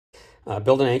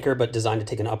build an anchor, but designed to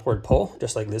take an upward pull,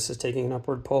 just like this is taking an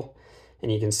upward pull.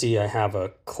 And you can see I have a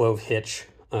clove hitch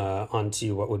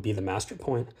onto what would be the master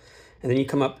point. And then you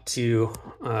come up to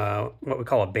what we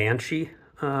call a banshee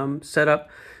setup.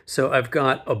 So I've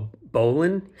got a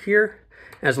bowline here.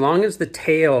 As long as the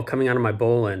tail coming out of my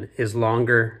bowline is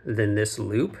longer than this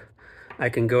loop, I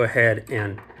can go ahead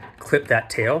and clip that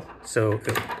tail so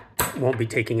it won't be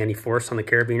taking any force on the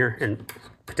carabiner and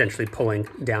potentially pulling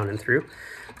down and through.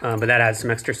 But that adds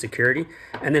some extra security.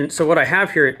 And then, so what I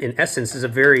have here in essence is a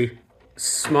very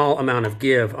small amount of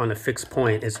give on a fixed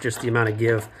point. It's just the amount of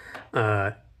give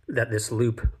that this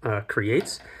loop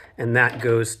creates. And that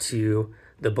goes to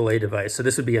the belay device. So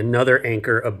this would be another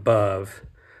anchor above,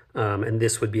 and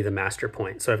this would be the master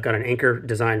point. So I've got an anchor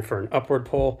designed for an upward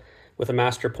pull with a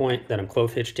master point that I'm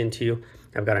clove hitched into.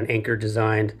 I've got an anchor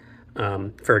designed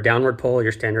for a downward pull,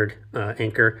 your standard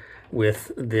anchor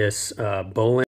with this bowline.